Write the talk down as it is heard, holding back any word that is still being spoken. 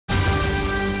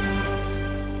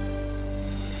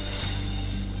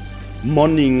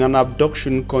Mourning and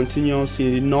abduction continues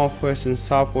in the northwest and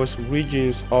southwest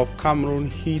regions of Cameroon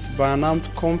hit by an armed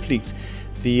conflict.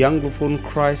 The Anglophone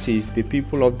crisis, the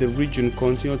people of the region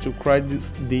continue to cry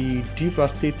the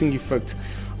devastating effect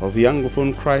of the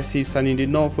Anglophone crisis, and in the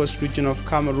northwest region of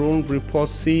Cameroon,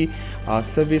 reports see a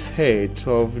service head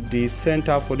of the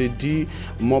Center for the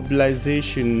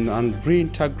Demobilization and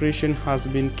Reintegration has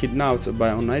been kidnapped by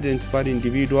unidentified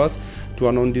individuals to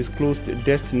an undisclosed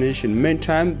destination.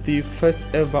 Meantime, the first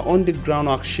ever on-the-ground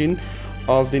action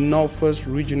of the Northwest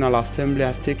Regional Assembly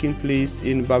has taken place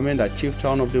in Bamenda, chief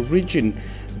town of the region.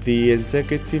 The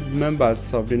executive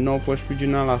members of the Northwest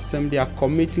Regional Assembly are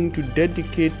committing to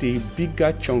dedicate a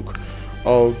bigger chunk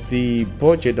of the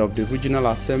budget of the Regional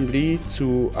Assembly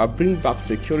to bring back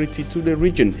security to the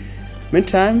region.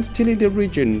 Meantime, still in the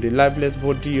region, the lifeless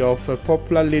body of a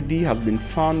popular lady has been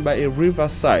found by a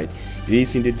riverside. It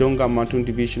is in the Donga Mountain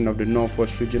division of the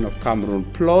Northwest region of Cameroon.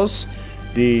 Plus,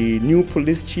 the new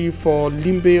police chief for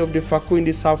Limbe of the Fako in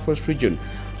the Southwest region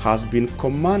has been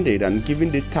commanded and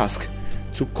given the task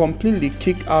to completely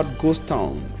kick out Ghost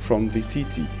Town from the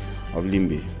city of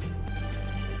Limbe.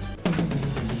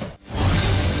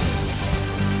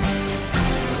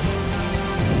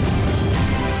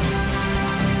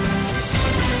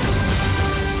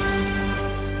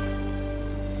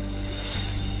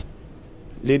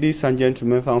 Ladies and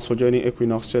gentlemen, thanks for joining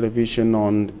Equinox Television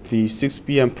on the 6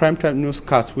 p.m. primetime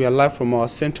newscast. We are live from our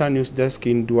central news desk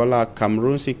in Douala,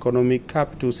 Cameroon's economic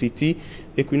capital city,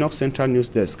 Equinox Central News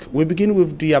Desk. We begin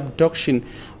with the abduction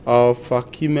of a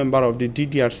key member of the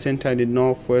DDR Center in the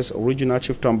Northwest Regional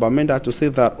Chieftain Bamenda, to say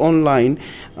that online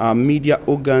media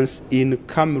organs in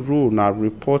Cameroon are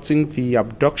reporting the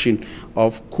abduction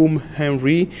of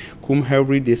Kmer,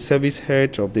 the service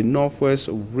head of the Northwest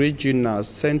Regional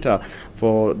Center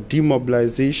for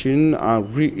Demobilization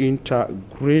and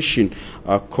Reintegration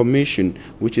Commission,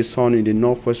 which is found in the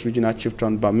Northwest Regional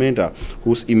Chieftain Bamenda,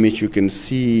 whose image you can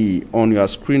see on your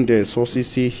screen there. Sources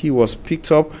say he was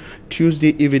picked up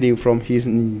Tuesday evening from his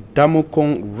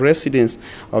Damokong residence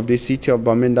of the city of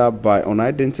Bamenda by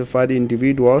unidentified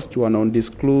individuals to an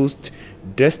undisclosed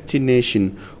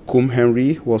destination.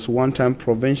 Kmer was one-time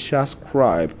provincial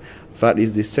scribe, that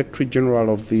is the Secretary General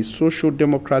of the Social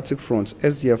Democratic Front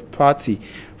 (SDF) party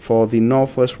for the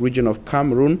Northwest region of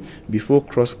Cameroon, before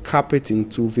cross-carpeting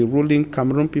to the ruling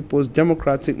Cameroon People's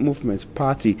Democratic Movement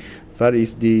Party, that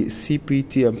is the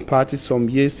CPTM party, some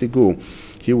years ago.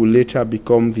 He will later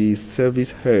become the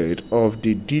service head of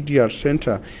the DDR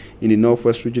Center in the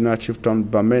Northwest Regional Chieftain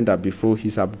Bamenda before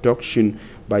his abduction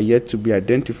by yet to be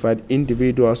identified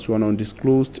individuals to an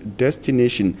undisclosed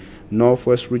destination.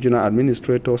 Northwest Regional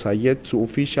administrators are yet to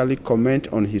officially comment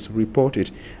on his reported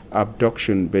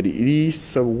abduction, but it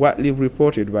is widely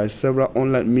reported by several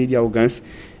online media organs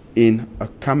in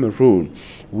Cameroon.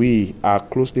 We are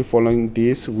closely following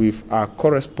this with our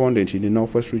correspondent in the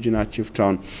Northwest Regional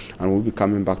Chieftain, and we'll be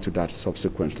coming back to that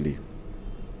subsequently.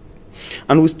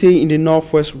 And we stay in the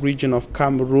Northwest region of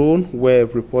Cameroon, where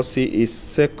reports say a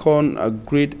second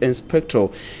grade inspector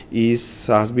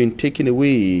has been taken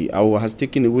away, or has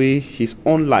taken away his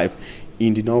own life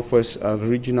in the Northwest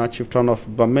Regional Chieftain of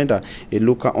Bamenda. A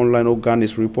local online organ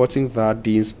is reporting that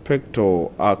the Inspector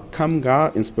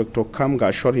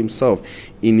Kamer shot himself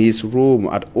in his room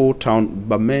at Old Town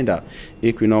Bamenda.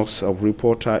 Equinox, a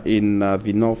reporter in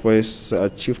the Northwest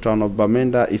Chieftain of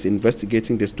Bamenda, is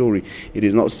investigating the story. It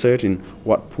is not certain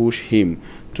what pushed him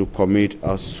to commit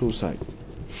suicide.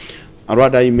 And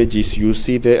other images you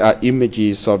see there are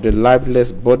images of the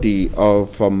lifeless body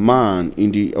of a man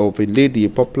a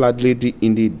popular lady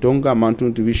in the Donga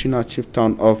Mountain divisional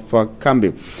chieftain of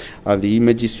Kamer. The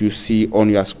images you see on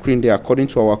your screen there, according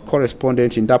to our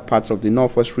correspondent in that part of the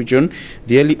Northwest region,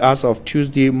 the early hours of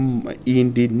Tuesday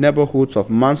in the neighborhoods of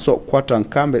Manso, Kwata and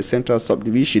Kamer Central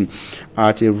Subdivision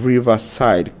at a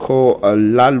riverside called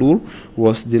Lalur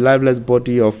was the lifeless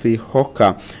body of a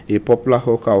hawker, a popular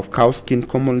hawker of cow skin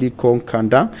commonly called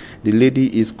Kanda. The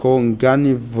lady is called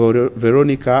Ngani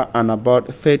Veronica and about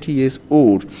 30 years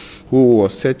old, who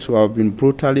was said to have been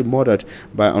brutally murdered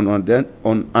by an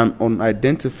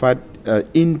unidentified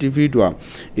individual.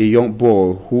 A young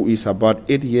boy who is about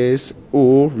 8 years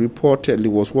old reportedly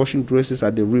was washing dresses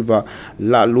at the river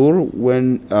Lalur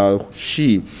when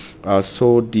she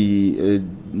saw the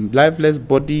lifeless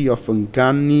body of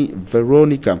Ngani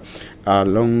Veronica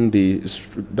along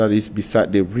that is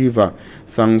beside the river,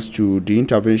 thanks to the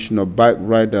intervention of bike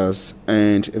riders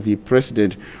and the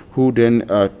president, who then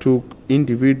took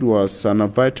individuals and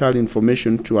vital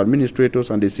information to administrators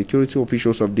and the security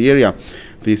officials of the area.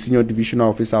 The senior divisional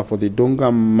officer for the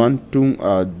Donga Mountain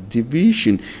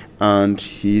division and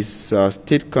his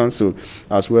state council,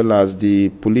 as well as the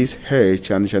police head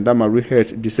and gendarmerie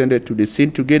head, descended to the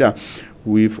scene together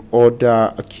with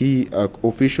other key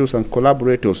officials and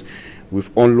collaborators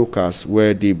with onlookers,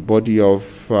 where the body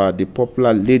of the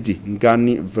popular lady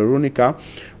Ngani Veronica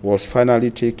was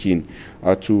finally taken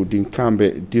to the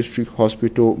Kamer District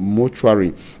Hospital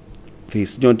mortuary. The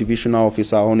senior divisional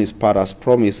officer on his part has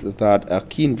promised that a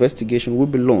key investigation will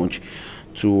be launched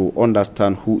to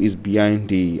understand who is behind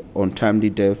the untimely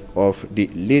death of the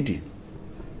lady.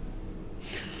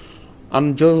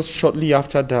 And just shortly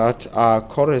after that, our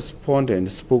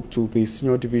correspondent spoke to the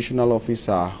senior divisional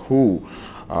officer who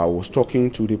was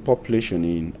talking to the population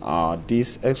in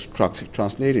this extract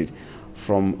translated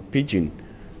from Pidgin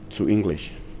to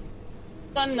English.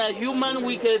 Human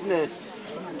wickedness.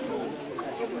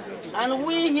 And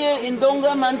we here in Donga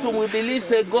Mantum, we believe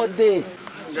say God day.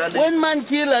 When man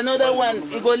kill another one,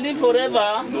 he go live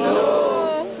forever.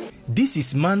 No. This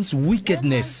is man's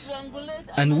wickedness,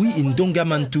 and we in Donga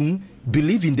Mantum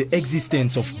believe in the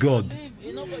existence of God.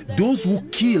 Those who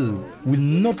kill will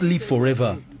not live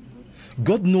forever.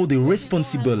 God knows the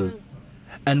responsible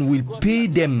and will pay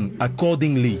them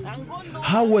accordingly.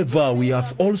 However, we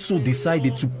have also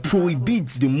decided to prohibit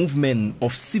the movement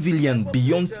of civilians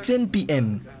beyond 10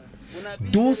 p.m.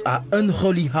 Those are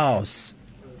unholy hours,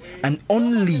 and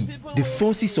only the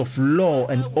forces of law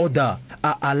and order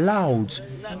are allowed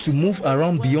to move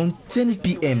around beyond 10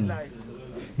 p.m.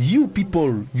 You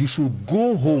people, you should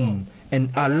go home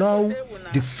and allow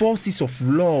the forces of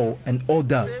law and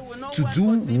order to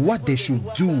do what they should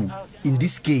do in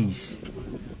this case.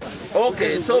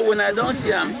 Okay, so when I don't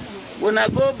see him, when I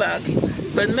go back,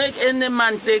 but make any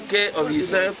man take care of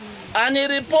himself, and he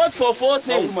report for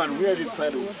forces.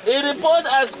 He report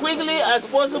as quickly as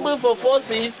possible for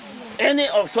forces any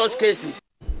of such cases.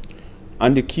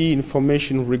 And the key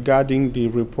information regarding the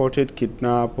reported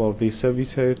kidnap of the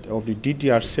service head of the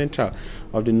DDR Center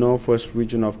of the Northwest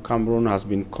region of Cameroon has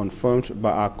been confirmed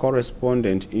by our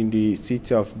correspondent in the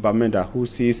city of Bamenda, who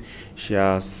says she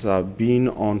has been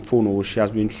on phone, or she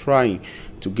has been trying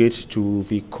to get to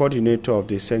the coordinator of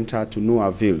the center to no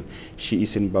avail. She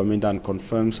is in Bamenda and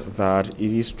confirms that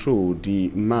it is true. The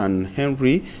man,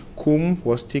 Henry Kum,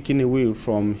 was taken away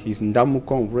from his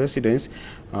Ndamukong residence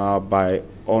by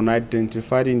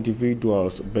unidentified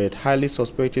individuals, but highly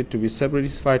suspected to be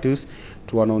separatist fighters,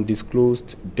 to an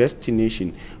undisclosed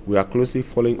destination. We are closely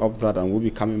following up that, and we'll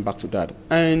be coming back to that.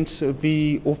 And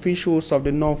the officials of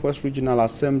the Northwest Regional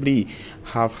Assembly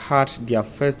have had their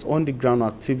first on-the-ground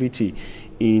activity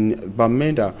in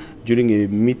Bamenda. During a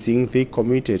meeting, they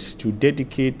committed to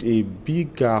dedicate a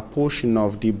bigger portion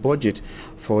of the budget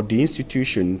for the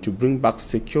institution to bring back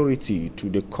security to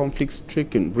the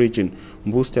conflict-stricken region.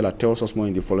 Mbustela tells us more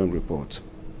in the following report.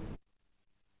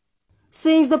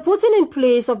 Since the putting in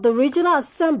place of the Regional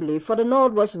Assembly for the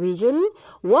Northwest region,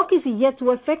 work is yet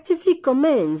to effectively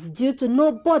commence due to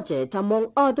no budget,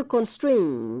 among other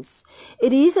constraints.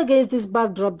 It is against this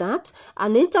backdrop that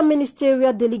an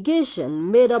interministerial delegation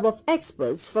made up of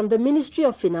experts from the Ministry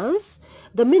of Finance,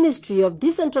 the Ministry of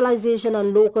Decentralization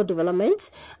and Local Development,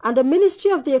 and the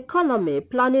Ministry of the Economy,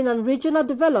 Planning and Regional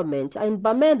Development are in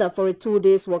Bamenda for a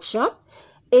 2-day workshop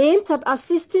aimed at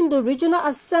assisting the Regional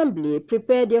Assembly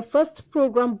prepare their first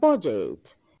program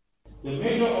budget. The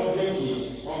major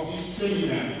objectives of this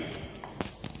seminar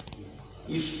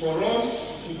is for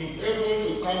us to be able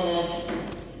to come out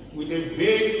with a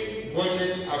base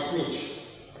budget approach,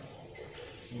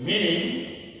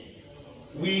 meaning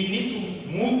we need to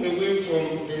move away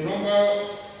from the normal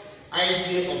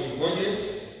idea of the budget,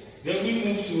 then we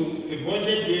move to a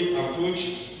budget-based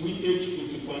approach which takes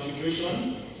into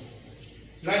consideration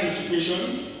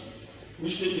planification,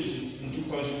 which takes into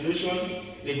consideration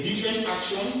the different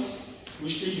actions,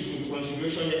 which takes into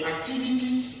consideration the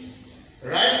activities,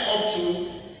 right up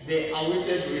to the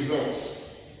awaited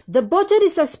results. The budget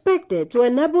is expected to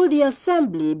enable the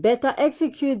Assembly better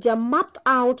execute their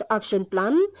mapped-out action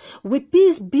plan, with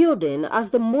peace building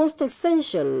as the most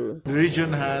essential. The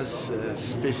region has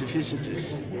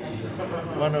specificities.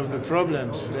 One of the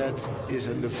problems that is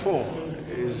at the fore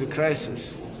is the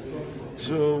crisis.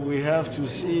 So we have to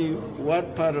see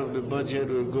what part of the budget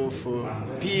will go for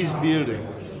peace building,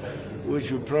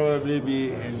 which will probably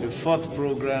be in the 4th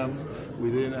program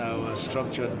within our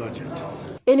structured budget.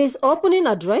 In his opening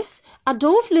address,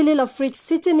 Adolphe Lille-Afrique,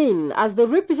 sitting in as the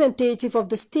representative of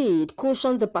the state,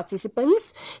 cautioned the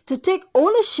participants to take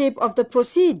ownership of the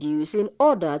procedures in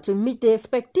order to meet the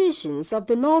expectations of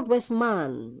the Northwest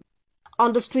man.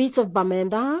 On the streets of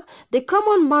Bamenda, the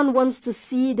common man wants to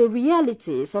see the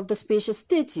realities of the spatial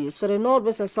status for the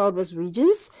Northwest and Southwest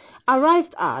regions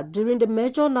arrived at during the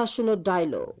major national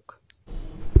dialogue.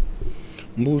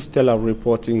 Stella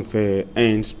reporting the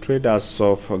ends traders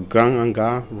of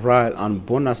Granganga, Ryle and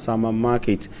Bonasama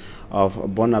market of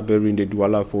Bonaberi in the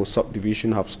Douala-Fo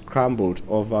subdivision have scrambled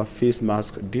over face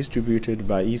masks distributed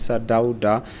by Issa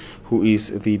Dauda, who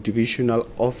is the divisional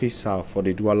officer for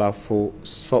the Douala-Fo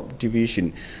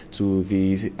subdivision. To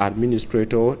the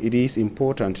administrator, it is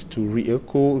important to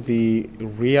re-echo the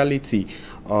reality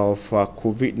of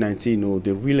COVID-19 or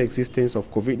the real existence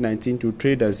of COVID-19 to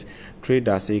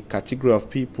traders, a category of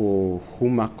people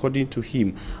whom, according to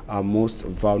him, are most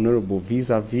vulnerable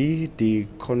vis-a-vis the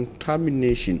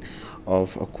contamination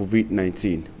of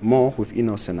COVID-19. More with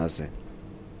Innocent Aze.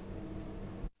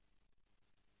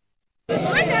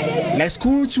 Like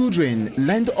school children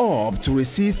lined up to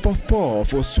receive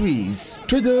puff-puff or sweets,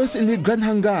 traders in the Grand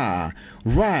Hangar,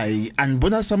 Rai and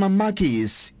Bonasama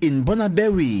markets in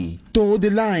Bonaberi towed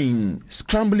the line,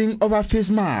 scrambling over face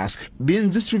masks being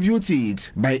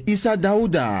distributed by Issa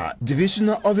Dauda,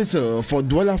 divisional officer for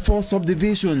Douala-Fo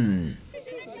subdivision.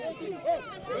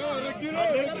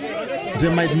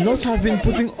 They might not have been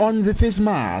putting on the face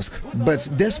mask, but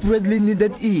desperately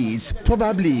needed it,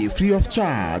 probably free of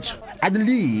charge. At the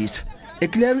least, a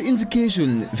clear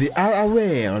indication they are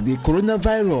aware the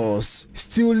coronavirus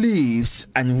still lives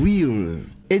and will.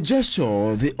 A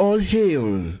gesture they all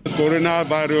hail.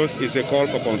 Coronavirus is a call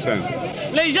for concern.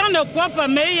 Les gens ne croient pas,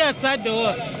 mais il y a ça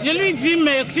dehors. Je lui dis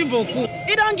merci beaucoup.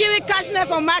 He don't give it cash now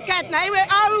for market. Now he will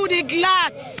already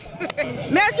glad.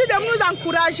 Merci de nous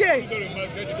encourager.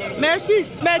 Merci.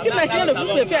 Merci,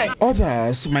 merci.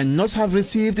 Others might not have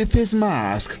received a face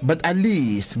mask, but at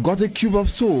least got a cube of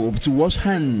soap to wash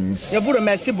hands. Je vous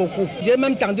remercie beaucoup. J'ai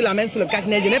même tendu la main sur le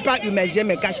cache-nez. Je n'ai pas immergé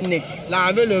mes cache-nez.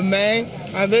 Laver le main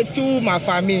avec toute ma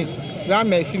famille. Là,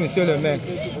 merci, monsieur le maire.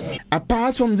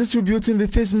 Apart from distributing the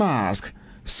face mask,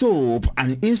 soap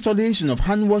and installation of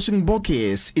hand-washing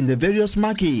buckets in the various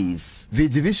markets, the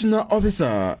divisional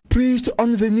officer preached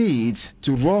on the need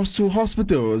to rush to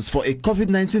hospitals for a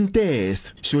COVID-19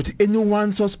 test should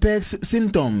anyone suspects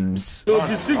symptoms. Au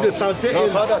district de santé,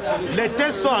 les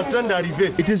tests sont en train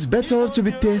d'arriver. It is better to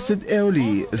be tested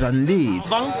early than late.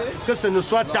 Avant que ce ne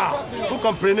soit tard. Vous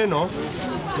comprenez, non?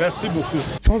 Merci beaucoup.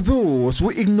 For those who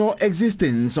ignore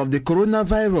existence of the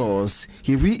coronavirus,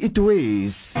 he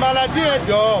reiterates. Maladie est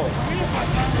dehors.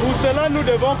 Pour cela, nous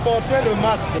devons porter le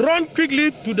masque. Run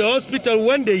quickly to the hospital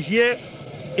when they hear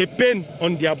a pain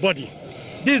on their body.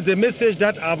 This is the message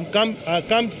that I've come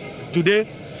today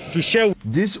to share.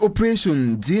 This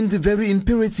operation, deemed very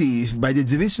imperative by the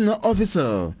divisional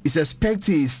officer, is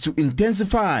expected to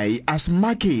intensify as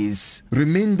markets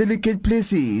remain delicate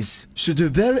places should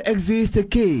there exist a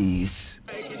case.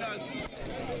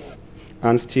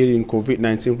 And still in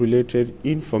COVID-19 related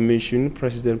information,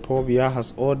 President Paul Biya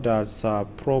has ordered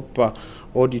proper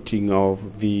auditing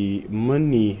of the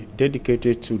money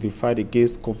dedicated to the fight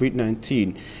against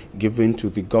COVID-19 given to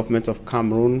the government of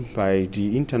Cameroon by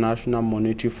the International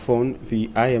Monetary Fund, the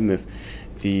IMF.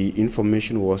 The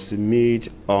information was made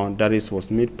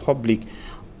public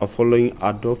following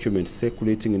a document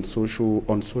circulating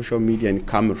on social media in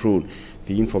Cameroon.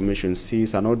 The information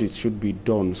says an audit should be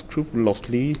done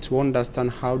scrupulously to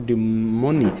understand how the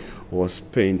money was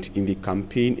spent in the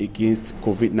campaign against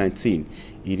COVID-19.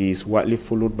 It is widely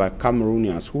followed by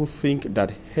Cameroonians who think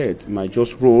that heads might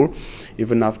just roll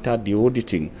even after the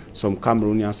auditing. Some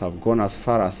Cameroonians have gone as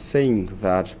far as saying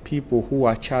that people who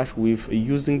are charged with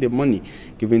using the money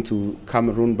given to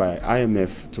Cameroon by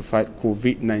IMF to fight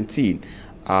COVID-19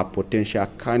 are potential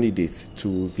candidates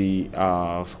to the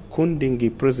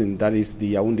Kondenge prison, that is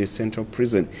the Yaoundé Central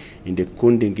Prison in the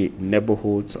Kondenge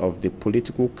neighborhoods of the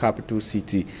political capital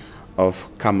city of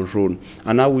Cameroon.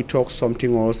 And now we talk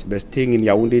something else, but staying in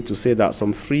Yaoundé, to say that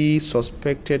some 3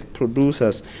 suspected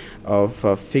producers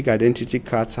of fake identity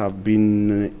cards have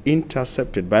been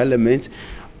intercepted by elements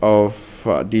of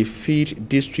the 5th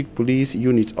District Police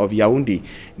Unit of Yaoundé.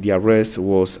 The arrest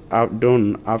was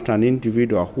done after an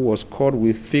individual who was caught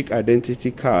with fake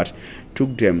identity card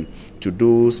took them to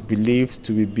those believed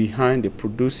to be behind the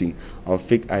producing of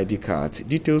fake ID cards.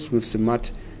 Details with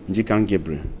Simat Njikan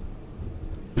Gabriel.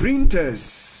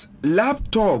 Printers,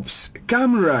 laptops,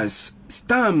 cameras,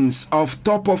 stamps of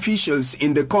top officials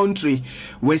in the country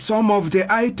were some of the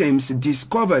items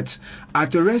discovered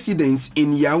at a residence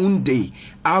in Yaoundé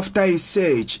after a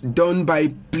search done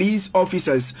by police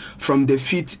officers from the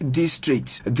 5th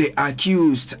district. The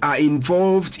accused are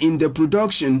involved in the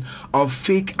production of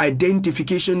fake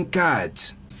identification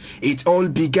cards. It all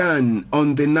began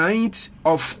on the night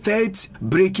of 3rd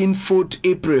breaking 4th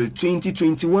April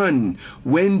 2021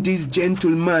 when this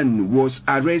gentleman was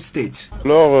arrested.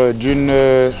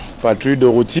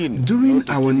 During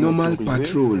our normal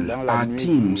patrol, our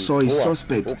team saw a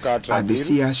suspect at the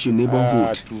CHU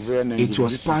neighborhood. It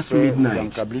was past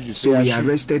midnight, so we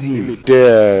arrested him.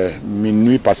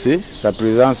 Minuit passé, sa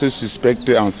présence suspecte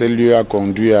en ce lieu a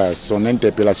conduit à son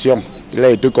interpellation. Il a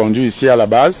été conduit ici à la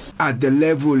base. At the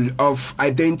level of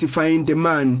identifying the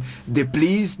man, the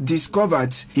police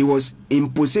discovered he was in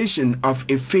possession of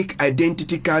a fake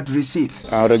identity card receipt.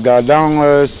 En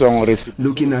regardant son receipt.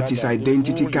 Looking at his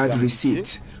identity card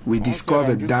receipt, we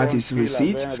discovered that his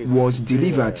receipt was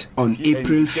delivered on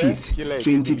April 5th,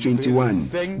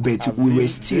 2021, but we were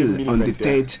still on the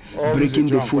 3rd, breaking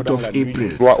the 4th of April.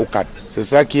 C'est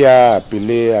ça qui a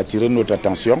appelé, attiré notre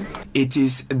attention. It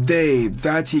is there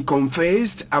that he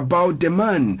confessed about the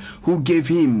man who gave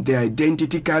him the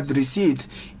identity card receipt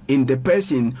in the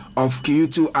person of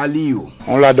Kyutu Aliyu.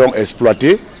 On l'a donc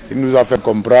exploité. Il nous a fait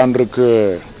comprendre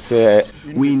que c'est.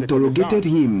 We interrogated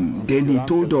him, then he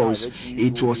told us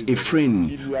it was a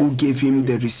friend who gave him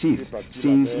the receipt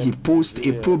since he posed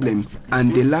a problem,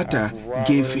 and the latter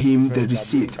gave him the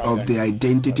receipt of the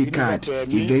identity card.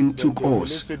 He then took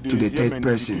us to the 3rd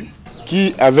person.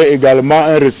 Qui avait également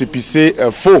un récépissé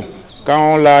faux.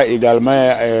 Quand on l'a également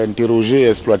interrogé et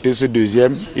exploité ce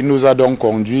deuxième, il nous a donc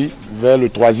conduit vers le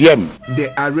 3e.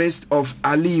 The arrest of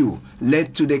Aliyu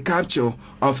led to the capture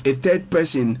of a 3rd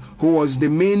person who was the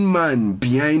main man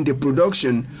behind the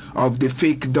production of the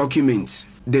fake documents.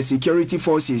 The security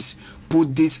forces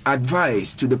put this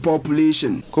advice to the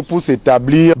population.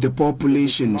 The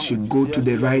population should go to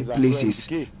the right places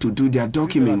to do their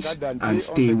documents and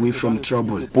stay away from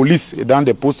trouble. Police est dans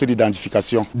des postes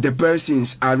d'identification. The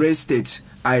persons arrested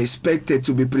are expected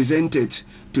to be presented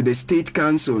to the State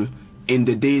Council in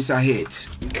the days ahead.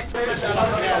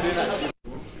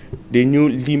 The new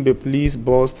Limbe police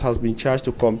boss has been charged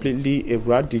to completely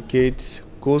eradicate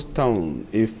ghost town,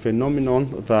 a phenomenon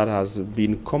that has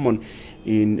been common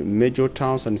in major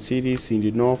towns and cities in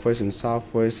the northwest and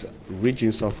southwest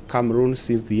regions of Cameroon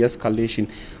since the escalation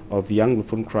of the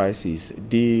Anglophone crisis.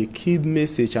 The key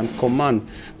message and command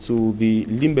to the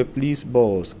Limbe police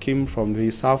boss came from the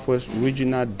southwest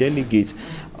regional delegate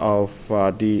of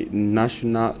the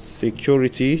national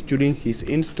security during his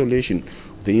installation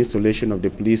of the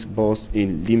police boss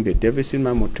in Limbe. Davidson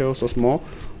Mamo tells us more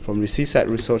from the seaside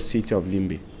resort city of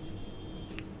Limbe.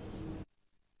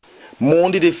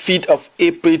 Monday the 5th of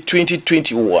April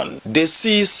 2021, the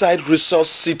seaside resort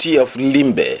city of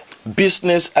Limbe,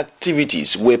 business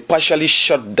activities were partially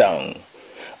shut down.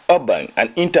 Urban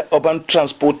and interurban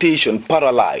transportation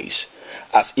paralyzed,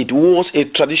 as it was a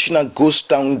traditional ghost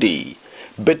town day,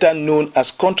 better known as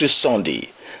Country Sunday,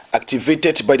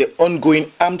 activated by the ongoing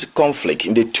armed conflict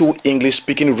in the 2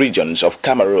 English-speaking regions of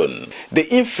Cameroon. The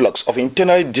influx of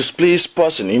internally displaced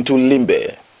persons into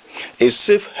Limbe, a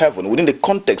safe haven within the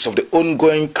context of the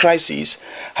ongoing crisis,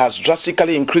 has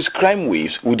drastically increased crime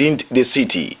waves within the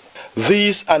city.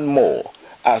 These and more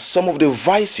are some of the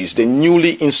vices the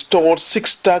newly installed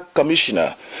 6-star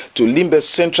commissioner to Limbe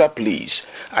Central Police,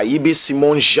 Ayibi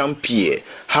Simon Jean-Pierre,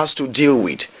 has to deal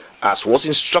with, as was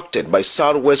instructed by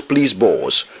Southwest Police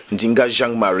Boss Ndinga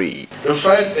Jean-Marie. The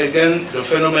fight against the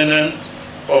phenomenon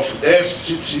of death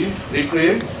city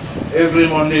reclaimed every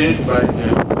Monday by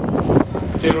the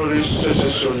terrorist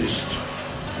secessionists.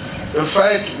 The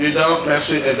fight without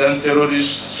mercy against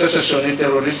terrorists, secessionist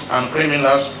terrorists and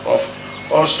criminals of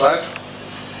all stripes,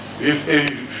 with a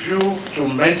view to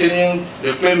maintaining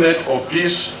the climate of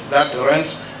peace that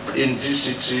reigns in this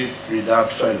city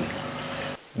without fail.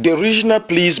 The regional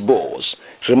police boss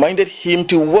reminded him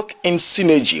to work in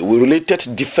synergy with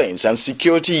related defense and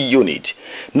security unit,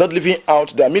 not leaving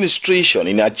out the administration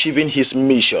in achieving his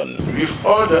mission. With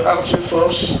all the active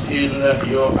force in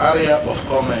your area of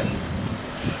command,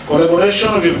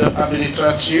 collaboration with the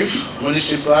administrative,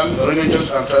 municipal,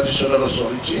 religious and traditional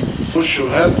authority, who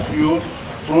should help you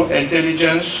through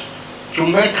intelligence to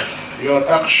make your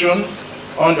action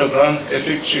on the ground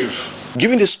effective.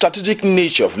 Given the strategic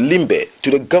nature of Limbe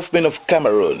to the government of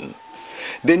Cameroon,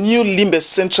 the new Limbe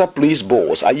Central Police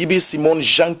Boss, Ayibi Simon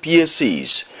Jean-Pierre,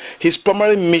 says his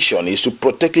primary mission is to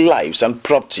protect lives and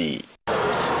property.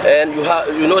 And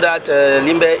you know that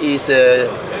Limbe is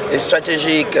a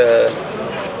strategic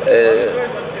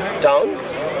town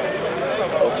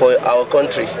for our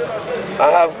country.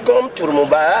 I have come to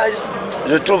mobilize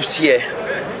the troops here.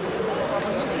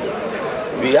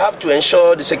 We have to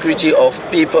ensure the security of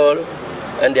people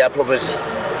and their property.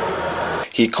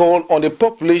 He called on the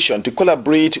population to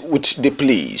collaborate with the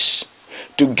police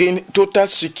to gain total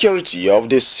security of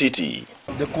the city.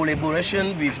 The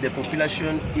collaboration with the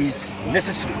population is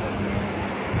necessary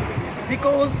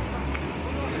because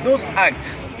those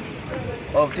acts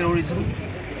of terrorism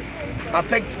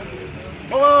affect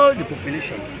all the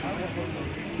population,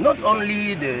 not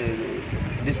only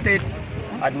the state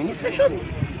administration.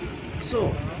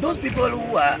 So those people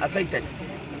who are affected,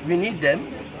 we need them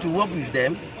to work with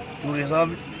them to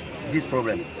resolve this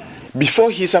problem.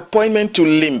 Before his appointment to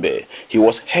Limbe, he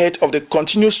was head of the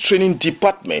continuous training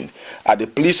department at the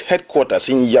police headquarters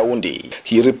in Yaoundé.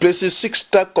 He replaces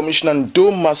 6-star Commissioner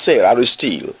Do Marcel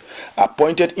Aristide,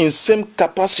 appointed in same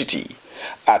capacity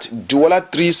at Douala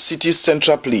 3 City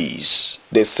Central Police.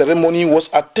 The ceremony was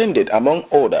attended, among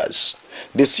others,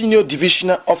 the senior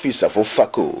divisional officer for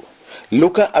FACO,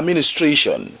 local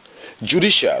administration,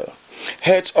 judicial,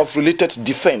 heads of related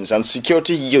defense and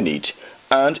security unit,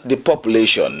 and the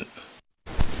population.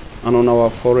 And on our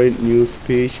foreign news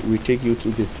page, we take you to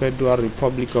the Federal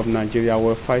Republic of Nigeria,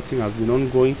 where fighting has been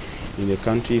ongoing in the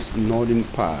country's northern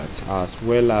parts, as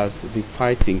well as the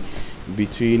fighting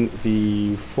between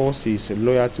the forces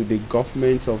loyal to the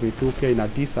government of Ethiopia in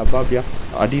Addis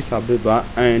Ababa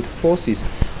and forces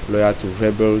loyal to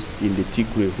rebels in the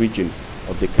Tigray region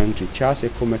of the country. Charles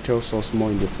Kmer tells us more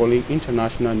in the following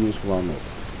international news roundup.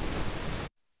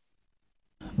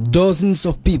 Dozens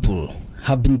of people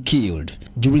have been killed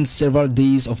during several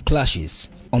days of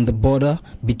clashes on the border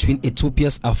between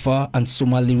Ethiopia's Afar and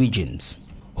Somali regions.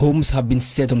 Homes have been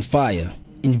set on fire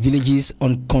in villages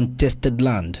on contested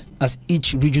land, as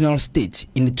each regional state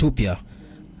in Ethiopia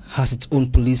has its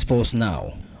own police force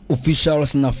now.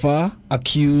 Officials in Afar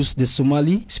accuse the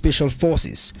Somali Special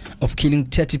Forces of killing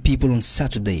 30 people on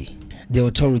Saturday. The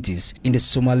authorities in the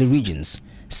Somali regions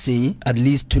say at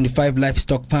least 25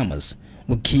 livestock farmers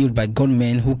were killed by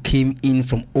gunmen who came in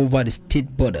from over the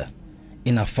state border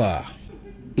in Afar.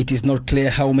 It is not clear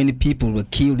how many people were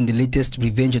killed in the latest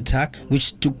revenge attack,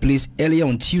 which took place earlier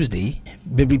on Tuesday,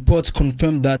 but reports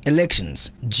confirm that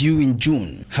elections due in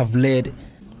June have led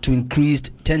to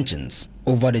increased tensions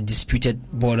over the disputed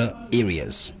border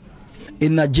areas.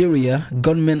 In Nigeria,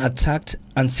 gunmen attacked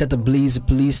and set ablaze a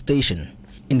police station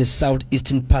in the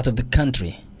southeastern part of the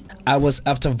country, hours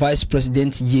after Vice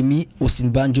President Yemi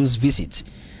Osinbanjo's visit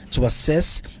to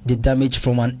assess the damage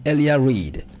from an earlier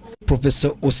raid. Professor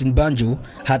Osinbanjo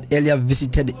had earlier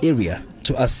visited the area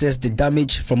to assess the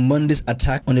damage from Monday's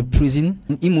attack on a prison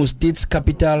in Imo State's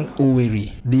capital,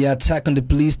 Owerri. The attack on the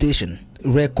police station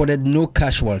recorded no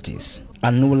casualties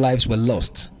and no lives were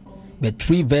lost, but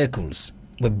 3 vehicles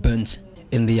were burnt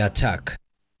in the attack.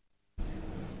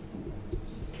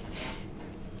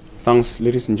 Thanks,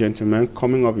 ladies and gentlemen.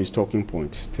 Coming up is Talking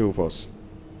Point. Stay with us.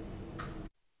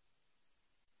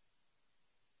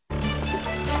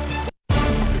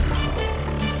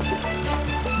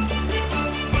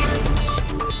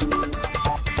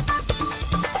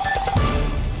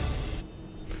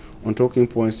 On Talking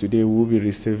Points today, we'll be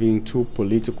receiving 2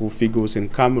 political figures in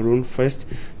Cameroon. First,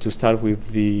 to start with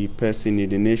the person in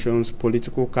the nation's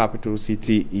political capital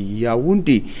city,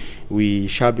 Yaoundé. We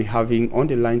shall be having on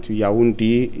the line to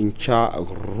Yaoundé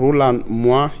Roland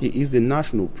Moi. He is the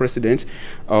national president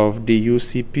of the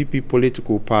UCPP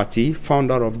political party,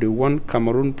 founder of the One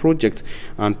Cameroon project,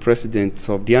 and president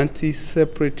of the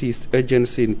anti-separatist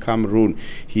agency in Cameroon.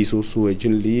 He is also a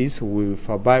journalist with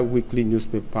a bi-weekly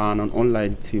newspaper and an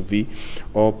online TV,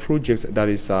 or project that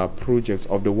is a project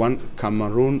of the One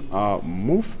Cameroon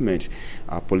movement,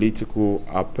 a political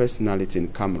personality in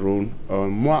Cameroon.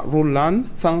 Moi Roland,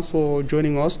 thanks for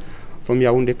joining us from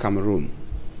Yaoundé, Cameroon.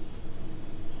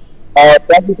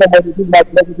 Thank you so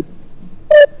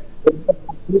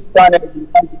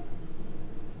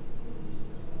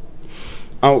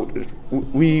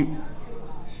much.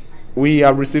 We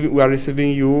are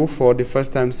receiving you for the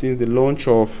first time since the launch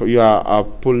of your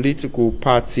political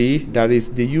party, that is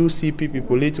the UCPP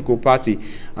political party,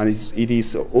 and it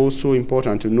is also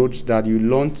important to note that you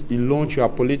launch your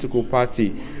political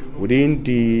party within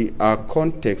the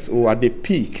context or at the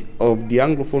peak of the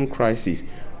Anglophone crisis.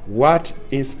 What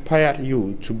inspired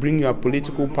you to bring your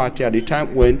political party at the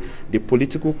time when the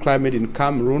political climate in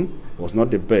Cameroon was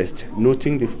not the best,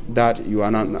 noting that you are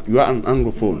an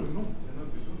Anglophone?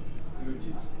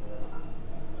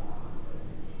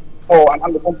 An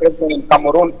Anglophone president in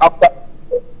Cameroon after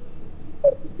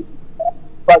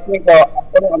I think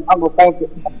an Anglophone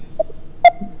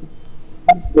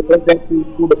the presidency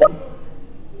to the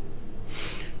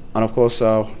And of course,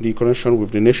 the connection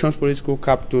with the nation's political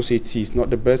capital city is not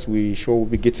the best. We sure will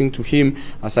be getting to him.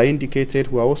 As I indicated,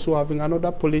 we are also having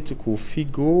another political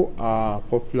figure,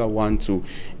 popular one too,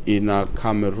 in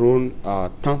Cameroon,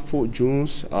 Thankful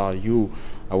Jones. You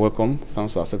are welcome.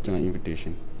 Thanks for accepting our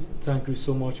invitation. Thank you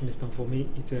so much, Mr. For me,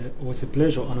 it was a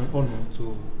pleasure and an honor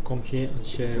to come here and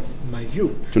share my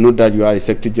view. To know that you are a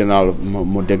Secretary General of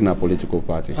Modegna political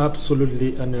party.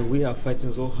 Absolutely, and we are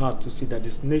fighting so hard to see that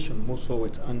this nation moves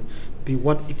forward and be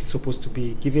what it is supposed to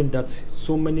be, given that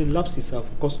so many lapses have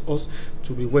caused us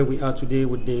to be where we are today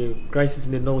with the crisis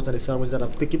in the north and the south that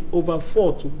have taken over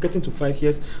 4 to getting to 5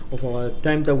 years of our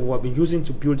time that we have been using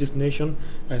to build this nation.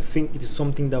 I think it is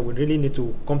something that we really need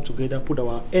to come together, put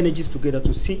our energies together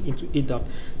to see into it that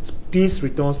peace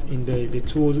returns in the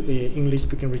 2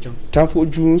 English-speaking regions. Thankful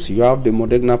Jones, you have the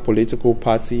Modegna political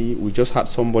party. We just had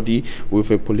somebody with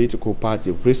a political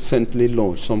party recently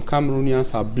launched. Some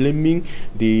Cameroonians are blaming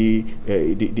the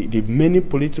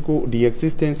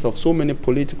existence of so many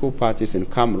political parties in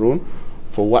Cameroon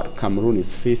for what Cameroon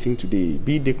is facing today,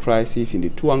 be the crisis in the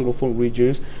 2 Anglophone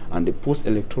regions and the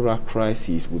post-electoral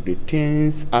crisis with the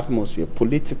tense atmosphere,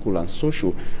 political and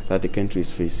social, that the country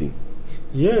is facing.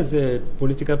 Yes,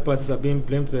 political parties are being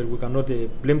blamed, but we cannot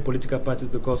blame political parties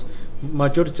because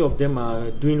majority of them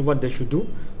are doing what they should do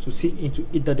to see into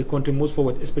it that the country moves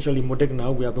forward, especially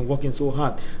Modegna. We have been working so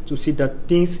hard to see that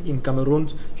things in Cameroon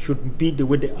should be the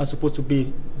way they are supposed to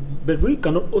be. But we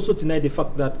cannot also deny the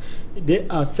fact that they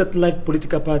are satellite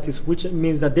political parties, which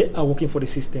means that they are working for the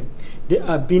system. They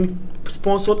are being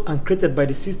sponsored and created by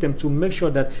the system to make sure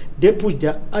that they push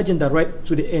their agenda right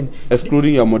to the end.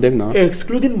 Excluding your Modegna?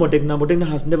 Excluding Modegna. Modegna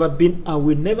has never been and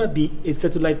will never be a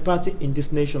satellite party in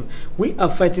this nation. We are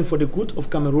fighting for the good of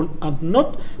Cameroon and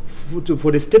not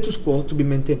for the status quo to be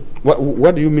maintained.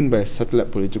 What do you mean by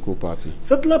satellite political party?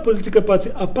 Satellite political party,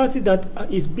 a party that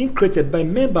is being created by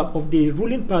members of the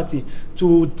ruling party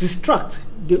to distract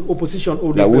the opposition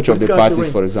or the which of the parties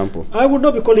terrain. For example? I will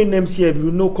not be calling names here.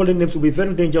 We know calling names will be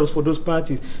very dangerous for those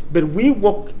parties, but we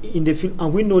work in the field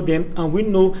and we know them and we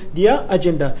know their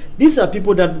agenda. These are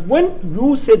people that when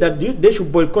you say that they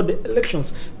should boycott the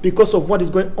elections because of what is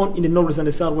going on in the northwest and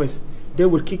the southwest, they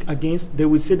will kick against. They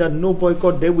will say that no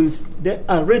boycott. They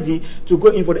are ready to go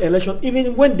in for the election,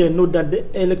 even when they know that the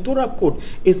electoral code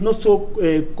is not so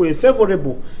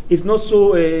favorable. It's not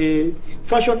so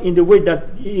fashioned in the way that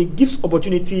it gives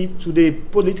opportunity to the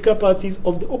political parties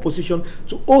of the opposition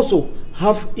to also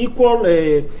have equal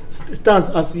stance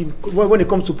as when it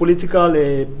comes to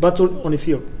political battle on the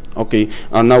field. Okay,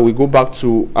 and now we go back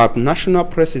to our national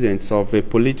president of a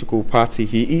political party.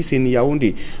 He is in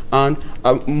Yaoundé. And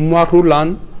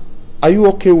Maroulan, are you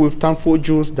okay with Thankful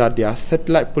Jones that there are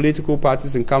satellite political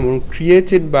parties in Cameroon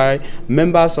created by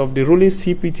members of the ruling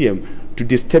CPTM to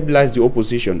destabilize the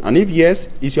opposition? And if yes,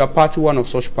 is your party one of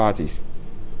such parties?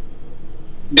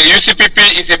 The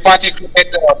UCPP is a party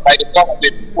created by the government of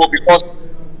the people because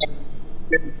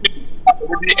they have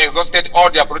already exhausted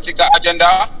all their political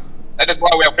agenda. That is why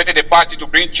we have created a party to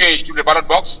bring change to the ballot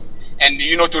box and,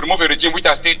 to remove a regime which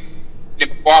has stayed in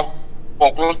power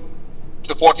for close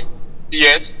to 40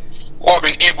 years, who have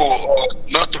been able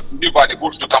not to deliver the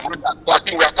goods to Cameroon. So I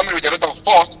think we are coming with a lot of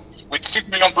force with 6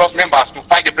 million plus members to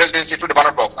fight the presidency through the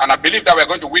ballot box. And I believe that we are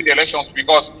going to win the elections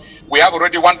because we have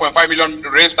already 1.5 million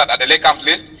registered at the Lake Camps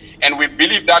list. And we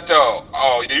believe that the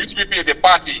UCPP is a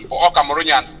party for all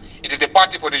Cameroonians. It is a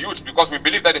party for the youth because we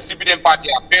believe that the CPDM party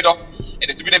has paid us. And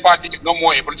the CPDM party is no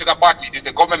more a political party. It is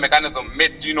a government mechanism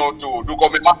made, to do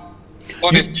government.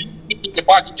 So the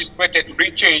party is created to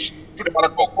bring change to the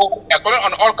ballot box. So we are calling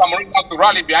on all Cameroonians to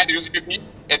rally behind the UCPP,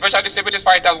 especially separatist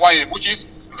fighters who are in the bushes,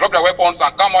 to drop their weapons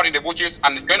and come out in the bushes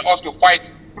and join us to fight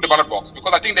through the ballot box.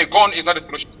 Because I think the gun is not the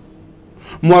solution.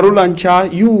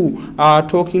 Mwarulancha, you are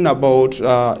talking about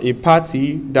a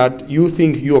party that you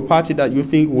think, your party that you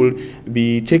think will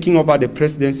be taking over the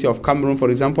presidency of Cameroon, for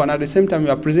example, and at the same time you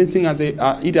are presenting as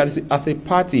a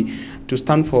party to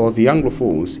stand for the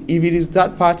Anglophones. If it is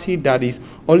that party that is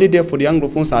only there for the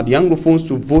Anglophones, are the Anglophones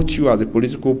to vote you as a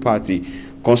political party,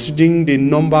 considering the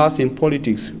numbers in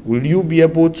politics, will you be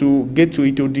able to get to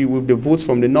it with the votes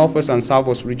from the northwest and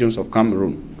southwest regions of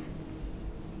Cameroon?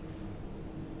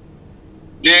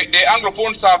 The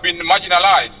Anglophones have been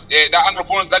marginalized. The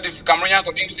Anglophones, that is Cameroonians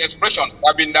of English expression,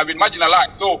 have been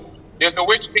marginalized. So there's no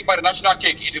way to take back the national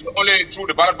cake. It is only through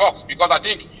the ballot box, because I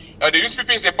think the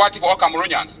UCPP is a party for all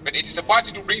Cameroonians, but it is a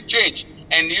party to bring change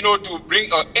and to bring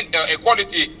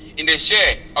equality in the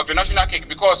share of the national cake,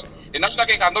 because the national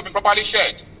cake has not been properly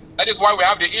shared. That is why we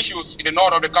have the issues in the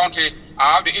north of the country and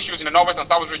have the issues in the northwest and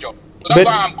southwest region. So that's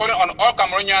why I'm calling on all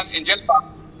Cameroonians in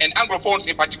general and Anglophones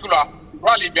in particular,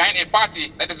 rally behind a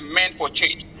party that is meant for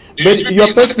change. But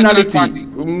your personality,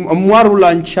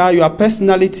 Mwarulancha, your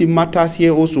personality matters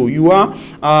here also. You are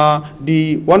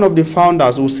one of the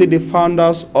founders, or say the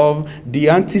founders of the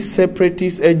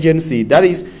anti-separatist agency. That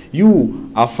is,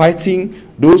 you are fighting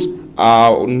those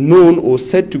known or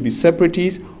said to be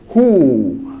separatists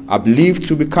who are believed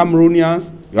to be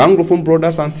Cameroonians, your Anglophone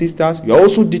brothers and sisters. You are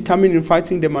also determined in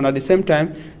fighting them, and at the same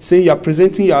time saying you are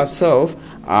presenting yourself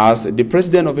as the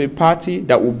president of a party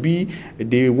that will be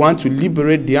the one to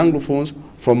liberate the Anglophones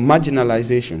from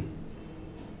marginalization.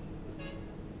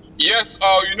 Yes,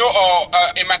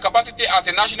 in my capacity as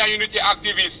a national unity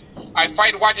activist, I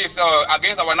fight what is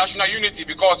against our national unity,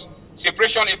 because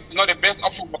separation is not the best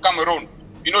option for Cameroon.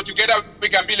 Together we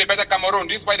can build a better Cameroon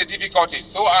despite the difficulties.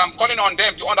 So I'm calling on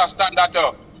them to understand that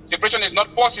separation is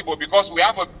not possible, because we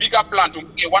have a bigger plan to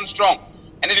make one strong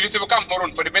and indivisible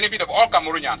Cameroon for the benefit of all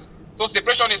Cameroonians. So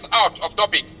separation is out of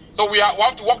topic. So we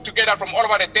have to work together from all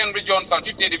over the 10 regions and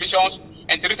 58 divisions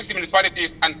and 360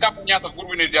 municipalities and Cameroonians of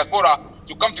goodwill in the diaspora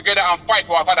to come together and fight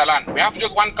for our fatherland. We have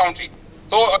just one country.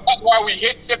 So that's why we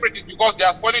hate separatists, because they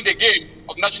are spoiling the game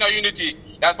of national unity.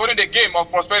 They are spoiling the game of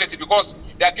prosperity, because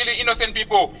they are killing innocent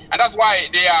people, and that's why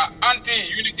they are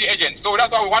anti-unity agents. So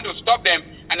that's why we want to stop them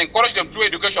and encourage them through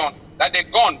education that the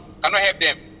gun cannot help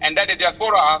them, and that the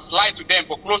diaspora has lied to them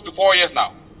for close to 4 years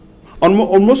now. On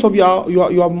most of your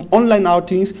online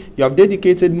outings, you have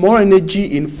dedicated more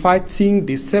energy in fighting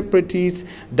the separatists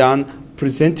than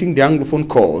presenting the Anglophone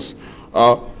cause.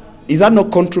 Is that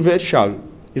not controversial?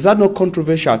 Is that not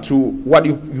controversial to what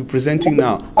you're presenting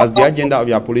now as the agenda of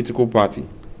your political party?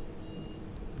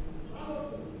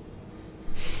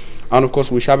 And of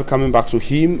course, we shall be coming back to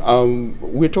him.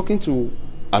 We're talking to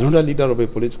another leader of a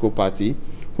political party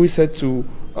who is said to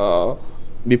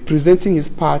be presenting his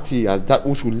party as that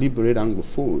which will liberate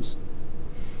Anglophones.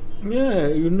 Yeah,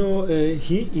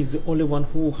 he is the only one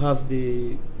who has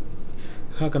the,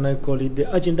 how can I call it,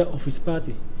 the agenda of his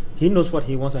party. He knows what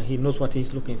he wants and he knows what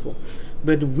he's looking for.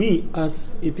 But we,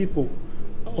 as a people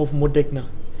of Modegna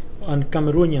and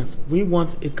Cameroonians, we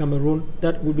want a Cameroon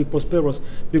that will be prosperous.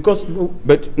 Because.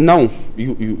 But now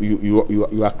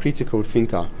you are a critical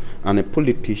thinker and a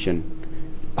politician.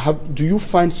 Do you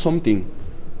find something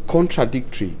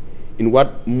contradictory in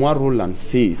what Roland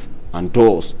says and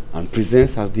does and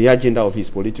presents as the agenda of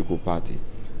his political party?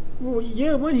 Well,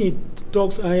 yeah, when he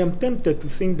talks, I am tempted to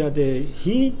think that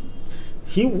he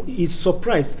is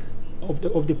surprised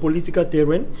of the political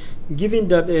terrain, given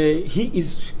that he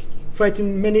is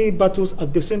fighting many battles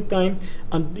at the same time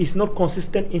and is not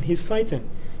consistent in his fighting.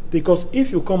 Because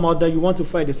if you come out that you want to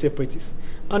fight the separatists,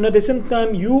 and at the same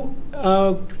time you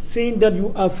are saying that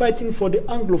you are fighting for the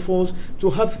Anglophones to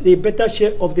have a better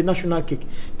share of the national cake.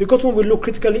 Because when we look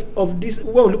critically at this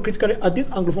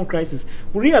Anglophone crisis,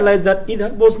 we realize that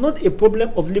it was not a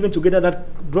problem of living together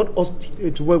that brought us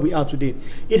to where we are today.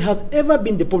 It has ever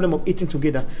been the problem of eating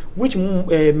together, which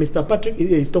Mr. Patrick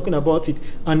is talking about it,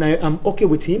 and I am okay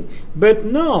with him. But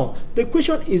now the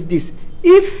question is this: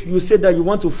 if you say that you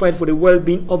want to fight for the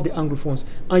well-being of the Anglophones,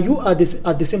 and you are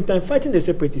at the same time fighting the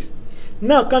separatists,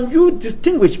 now can you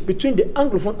distinguish between the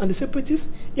Anglophone and the separatists?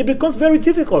 It becomes very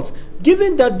difficult,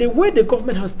 given that the way the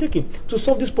government has taken to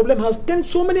solve this problem has turned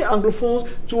so many Anglophones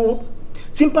to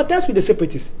sympathize with the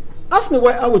separatists. Ask me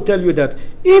why. I will tell you that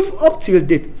if up till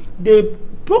date the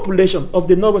population of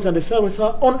the Northwest and the Southwest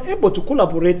are unable to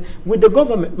collaborate with the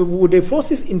government, with the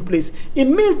forces in place, it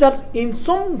means that in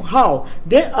somehow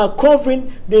they are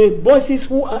covering the voices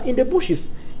who are in the bushes.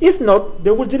 If not,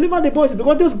 they will deliver the voices,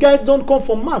 because those guys don't come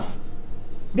from mass.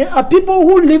 There are people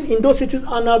who live in those cities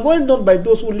and are well known by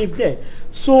those who live there.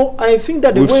 So I think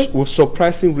that with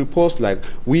surprising reports like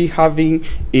we having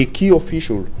a key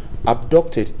official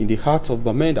abducted in the heart of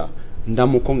Bamenda.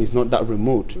 Ndamukong is not that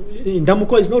remote.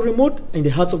 Ndamukong is not remote in the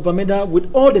heart of Bamenda, with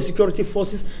all the security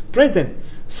forces present.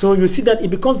 So you see that it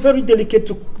becomes very delicate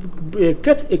to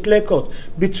cut a clear cut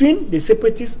between the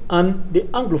separatists and the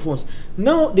Anglophones.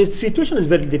 Now the situation is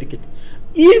very delicate.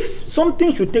 If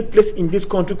something should take place in this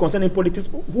country concerning politics,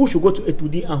 who should go to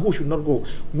A2D and who should not go?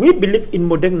 We believe in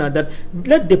Modegna that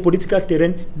let the political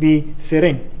terrain be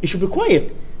serene. It should be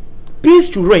quiet.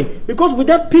 Peace should reign, because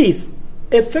without peace,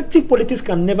 effective politics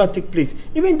can never take place.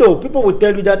 Even though people will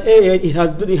tell you that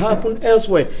it happened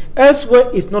elsewhere.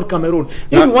 Elsewhere is not Cameroon.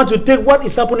 If you want to take what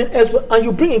is happening elsewhere and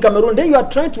you bring in Cameroon, then you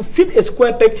are trying to fit a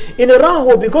square peg in a round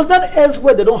hole, because that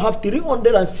elsewhere they don't have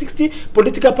 360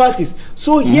 political parties.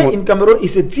 So here in Cameroon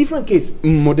is a different case.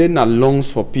 Modena longs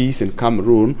for peace in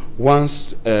Cameroon,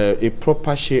 wants a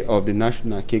proper share of the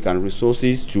national cake and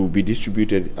resources to be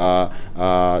distributed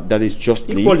that is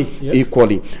justly,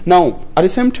 equally. Now, at the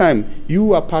same time, you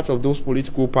you are part of those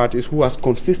political parties who has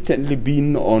consistently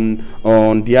been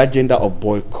on the agenda of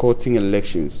boycotting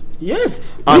elections. Yes.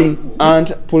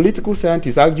 And political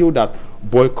scientists argue that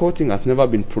boycotting has never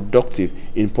been productive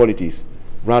in politics,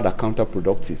 rather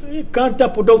counterproductive.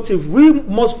 Counterproductive. We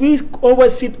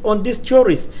always sit on these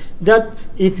theories that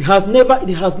it has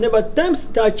never,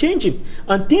 times are changing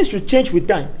and things should change with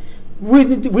time. We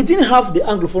didn't have the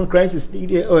Anglophone crisis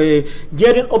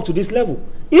getting up to this level.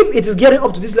 If it is getting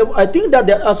up to this level, I think that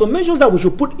there are some measures that we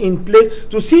should put in place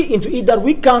to see into it that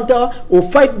we counter or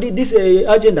fight this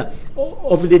agenda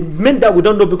of the men that we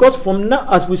don't know, because from now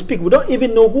as we speak, we don't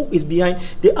even know who is behind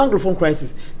the Anglophone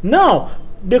crisis. Now,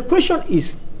 the question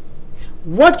is,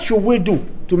 what should we do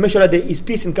to make sure that there is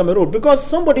peace in Cameroon? Because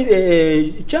somebody,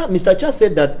 Mr. Cha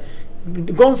said that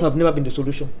guns have never been the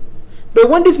solution. But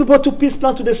when these people took peace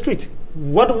plan to the street,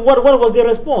 what was their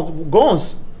response?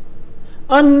 Guns.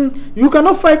 And you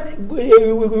cannot fight,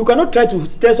 you cannot try to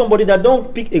tell somebody that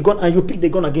don't pick a gun and you pick the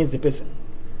gun against the person.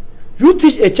 You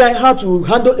teach a child how to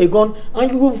handle a gun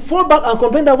and you will fall back and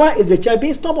complain that why is the child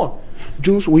being stubborn?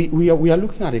 Jones, we are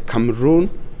looking at a Cameroon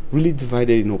really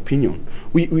divided in opinion.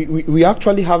 We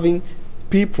actually having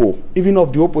people, even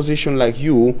of the opposition like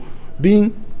you,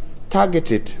 being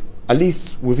targeted, at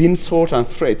least with insult and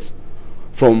threats,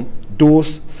 from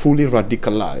those fully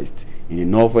radicalized in the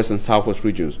northwest and southwest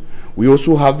regions. We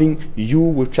also having you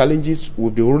with challenges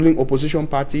with the ruling opposition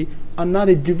party and now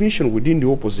a division within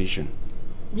the opposition.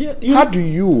 Yeah, how do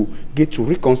you get to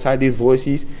reconcile these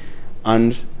voices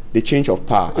and the change of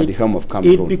power at the helm of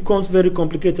Cameroon? It becomes very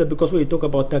complicated because when you talk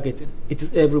about targeting, it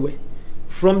is everywhere.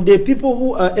 From the people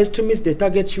who are extremists, they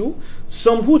target you.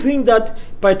 Some who think that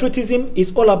patriotism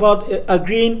is all about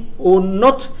agreeing or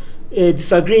not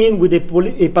disagreeing with a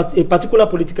particular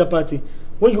political party.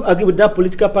 When you agree with that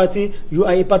political party, you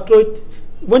are a patriot.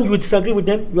 When you disagree with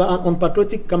them, you are an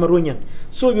unpatriotic Cameroonian.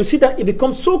 So you see that it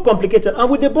becomes so complicated. And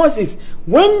with the bosses,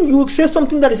 when you say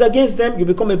something that is against them, you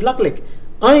become a blackleg.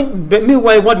 But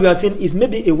meanwhile, what we are saying is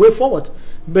maybe a way forward.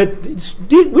 But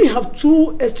we have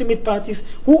two extremist parties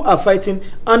who are fighting,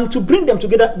 and to bring them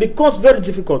together becomes very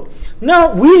difficult.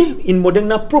 Now, we in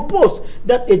Moderna propose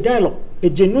that a dialogue, a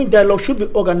genuine dialogue should be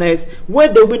organized where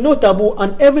there will be no taboo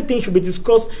and everything should be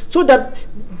discussed so that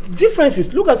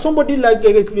differences. Look at somebody like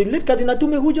late Cardinal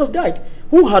Tume, who just died,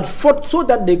 who had fought so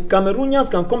that the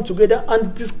Cameroonians can come together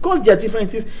and discuss their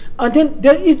differences, and then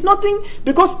there is nothing,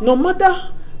 because no matter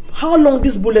how long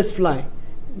these bullets fly,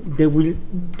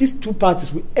 these two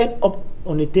parties will end up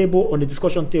on a table, on a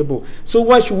discussion table. So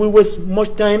why should we waste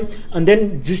much time and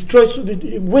then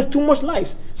waste too much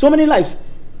lives, so many lives?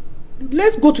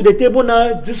 Let's go to the table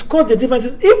now, discuss the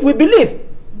differences if we believe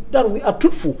that we are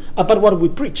truthful about what we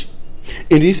preach.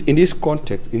 In this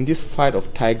context, in this fight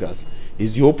of tigers,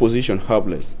 is the opposition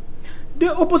helpless?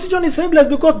 The opposition is helpless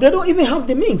because they don't even have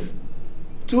the means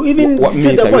to even what say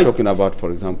means their are voice. you talking about,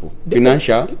 for example?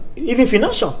 Financial? Even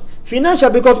financial,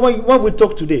 because when we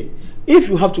talk today, if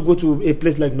you have to go to a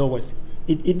place like Norwest,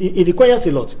 it requires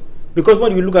a lot. Because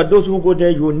when you look at those who go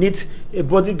there, you need a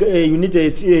body, you need a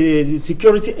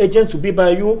security agent to be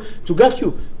by you to get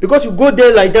you. Because you go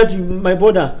there like that, my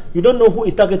brother, you don't know who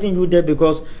is targeting you there,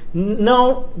 because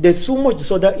now there's so much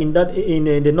disorder in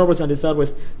the northwest and the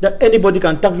southwest that anybody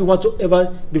can tag you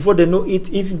whatsoever before they know it.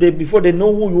 Before they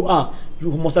know who you are, you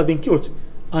must have been killed.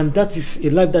 And that is a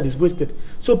life that is wasted.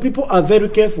 So people are very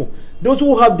careful. Those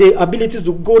who have the abilities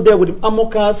to go there with armor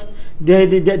cars, they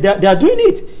are doing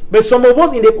it. But some of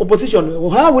us in the opposition,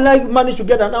 how will I manage to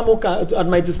get an armor car at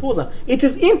my disposal? It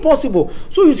is impossible.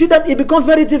 So you see that it becomes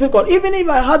very difficult. Even if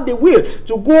I had the will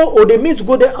to go or the means to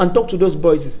go there and talk to those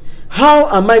boys,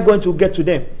 how am I going to get to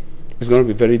them? It's going to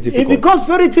be very difficult. It becomes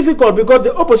very difficult because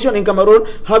the opposition in Cameroon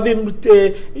have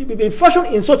been fashioned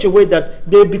in such a way that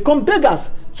they become beggars.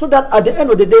 So that at the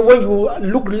end of the day, when you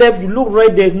look left, you look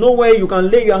right, there's nowhere you can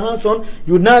lay your hands on.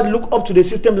 You now look up to the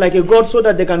system like a god so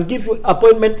that they can give you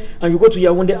appointment, and you go to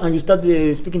Yaoundé and you start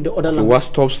speaking the other language. What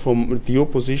stops from the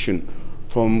opposition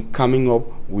from coming up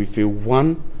with a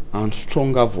one and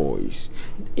stronger voice?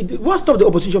 What stops the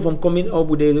opposition from coming up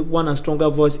with a one and stronger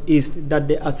voice is that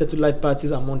there are satellite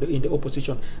parties in the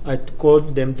opposition. I call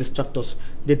them distractors.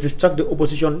 They distract the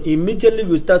opposition. Immediately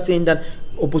you start saying that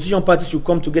opposition parties should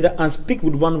come together and speak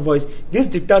with one voice. These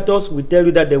dictators will tell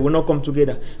you that they will not come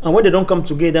together. And when they don't come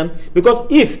together, because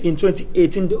if in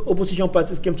 2018 the opposition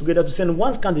parties came together to send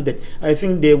one candidate, I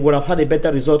think they would have had a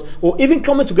better result, or even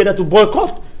coming together to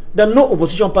boycott that no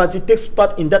opposition party takes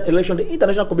part in that election, the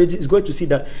international community is going to see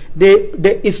that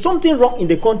there is something wrong in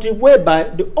the country whereby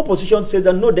the opposition says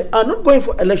that no, they are not going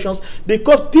for elections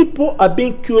because people are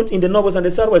being killed in the northwest and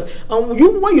the southwest. And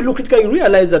when you look critically, you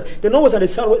realize that the northwest and the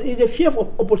southwest is the fear of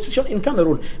opposition in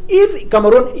Cameroon. If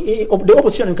Cameroon, the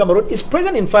opposition in Cameroon is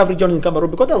present in 5 regions in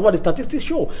Cameroon, because that's what the statistics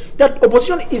show, that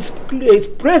opposition is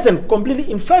present completely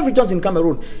in 5 regions in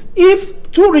Cameroon.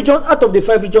 If 2 regions out of the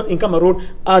 5 regions in Cameroon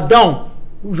are down,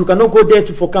 you cannot go there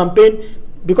for campaign,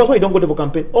 because when you don't go there for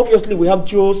campaign, obviously we have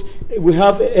GOs, we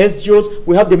have SGOs,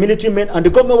 we have the military men and the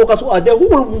government workers who are there who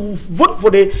will vote for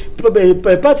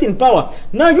the party in power.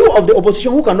 Now you of the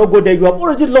opposition who cannot go there, you have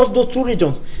already lost those 2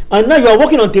 regions, and now you are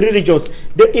working on 3 regions.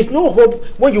 There is no hope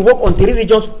when you work on 3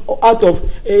 regions out of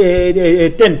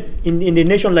 10 in the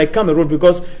nation like Cameroon,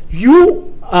 because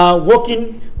you are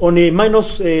working on a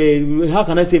minus, how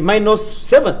can I say,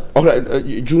 -7.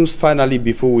 Okay, Junes, finally,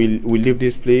 before we leave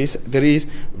this place, there is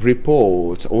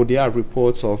reports, or there are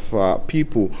reports of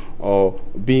people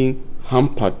being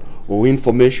hampered, or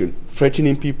information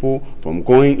threatening people from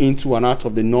going into and out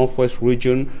of the northwest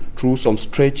region through some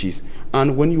stretches.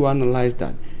 And when you analyze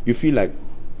that, you feel like,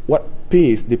 what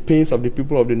pains, the pains of the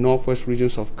people of the northwest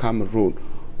regions of Cameroon,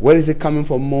 where is it coming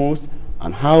from most?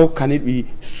 And how can it be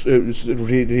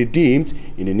redeemed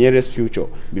in the nearest future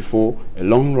before a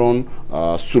long-run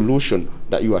solution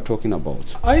that you are talking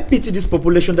about? I pity this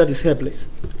population that is helpless,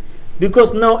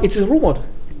 because now it is rumored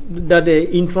that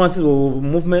the entrance or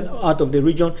movement out of the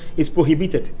region is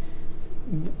prohibited.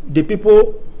 The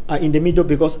people are in the middle,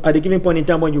 because at the given point in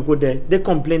time when you go there, they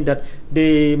complain that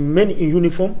the men in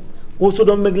uniform also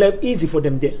don't make life easy for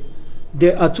them there.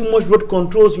 There are too much road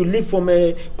controls. You live from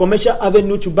a Commercial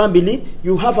Avenue to Bambili,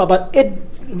 you have about 8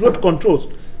 road controls.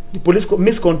 The police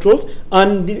miscontrols,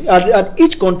 and at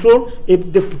each control,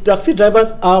 the taxi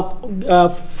drivers are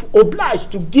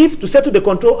obliged to settle the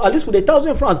control at least with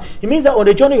 1,000 francs. It means that on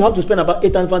the journey you have to spend about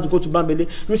 8,000 francs to go to Bambili.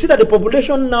 You see that the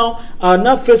population now are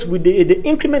now faced with the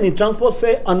increment in transport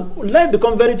fare, and life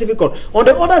becomes very difficult. On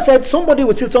the other side, somebody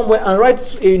will sit somewhere and write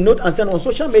a note and send on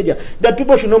social media that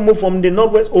people should not move from the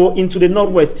northwest or into the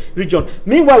northwest region.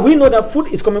 Meanwhile, we know that food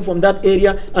is coming from that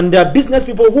area, and there are business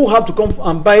people who have to come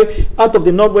and buy out of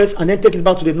the northwest and then take it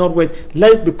back to the northwest.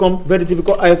 Life becomes very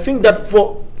difficult. I think that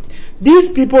for these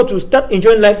people to start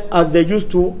enjoying life as they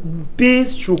used to,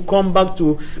 peace should come back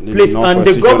to place, and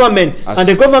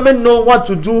the government know what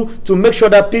to do to make sure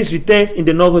that peace returns in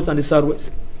the northwest and the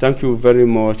southwest. Thank you very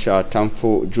much,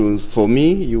 Tamfo Jones. For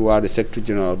me, you are the Secretary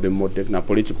General of the Modegna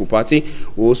Political Party.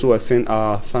 We also extend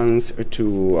our thanks to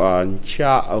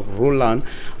Ncha Roland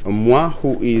Moi,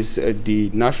 who is the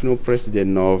National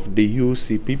President of the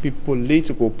UCPP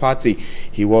Political Party.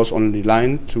 He was on the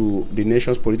line to the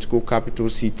nation's political capital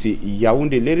city,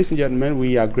 Yaoundé. Ladies and gentlemen,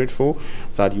 we are grateful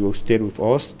that you stayed with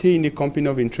us. Stay in the company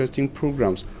of interesting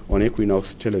programs on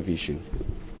Equinox Television.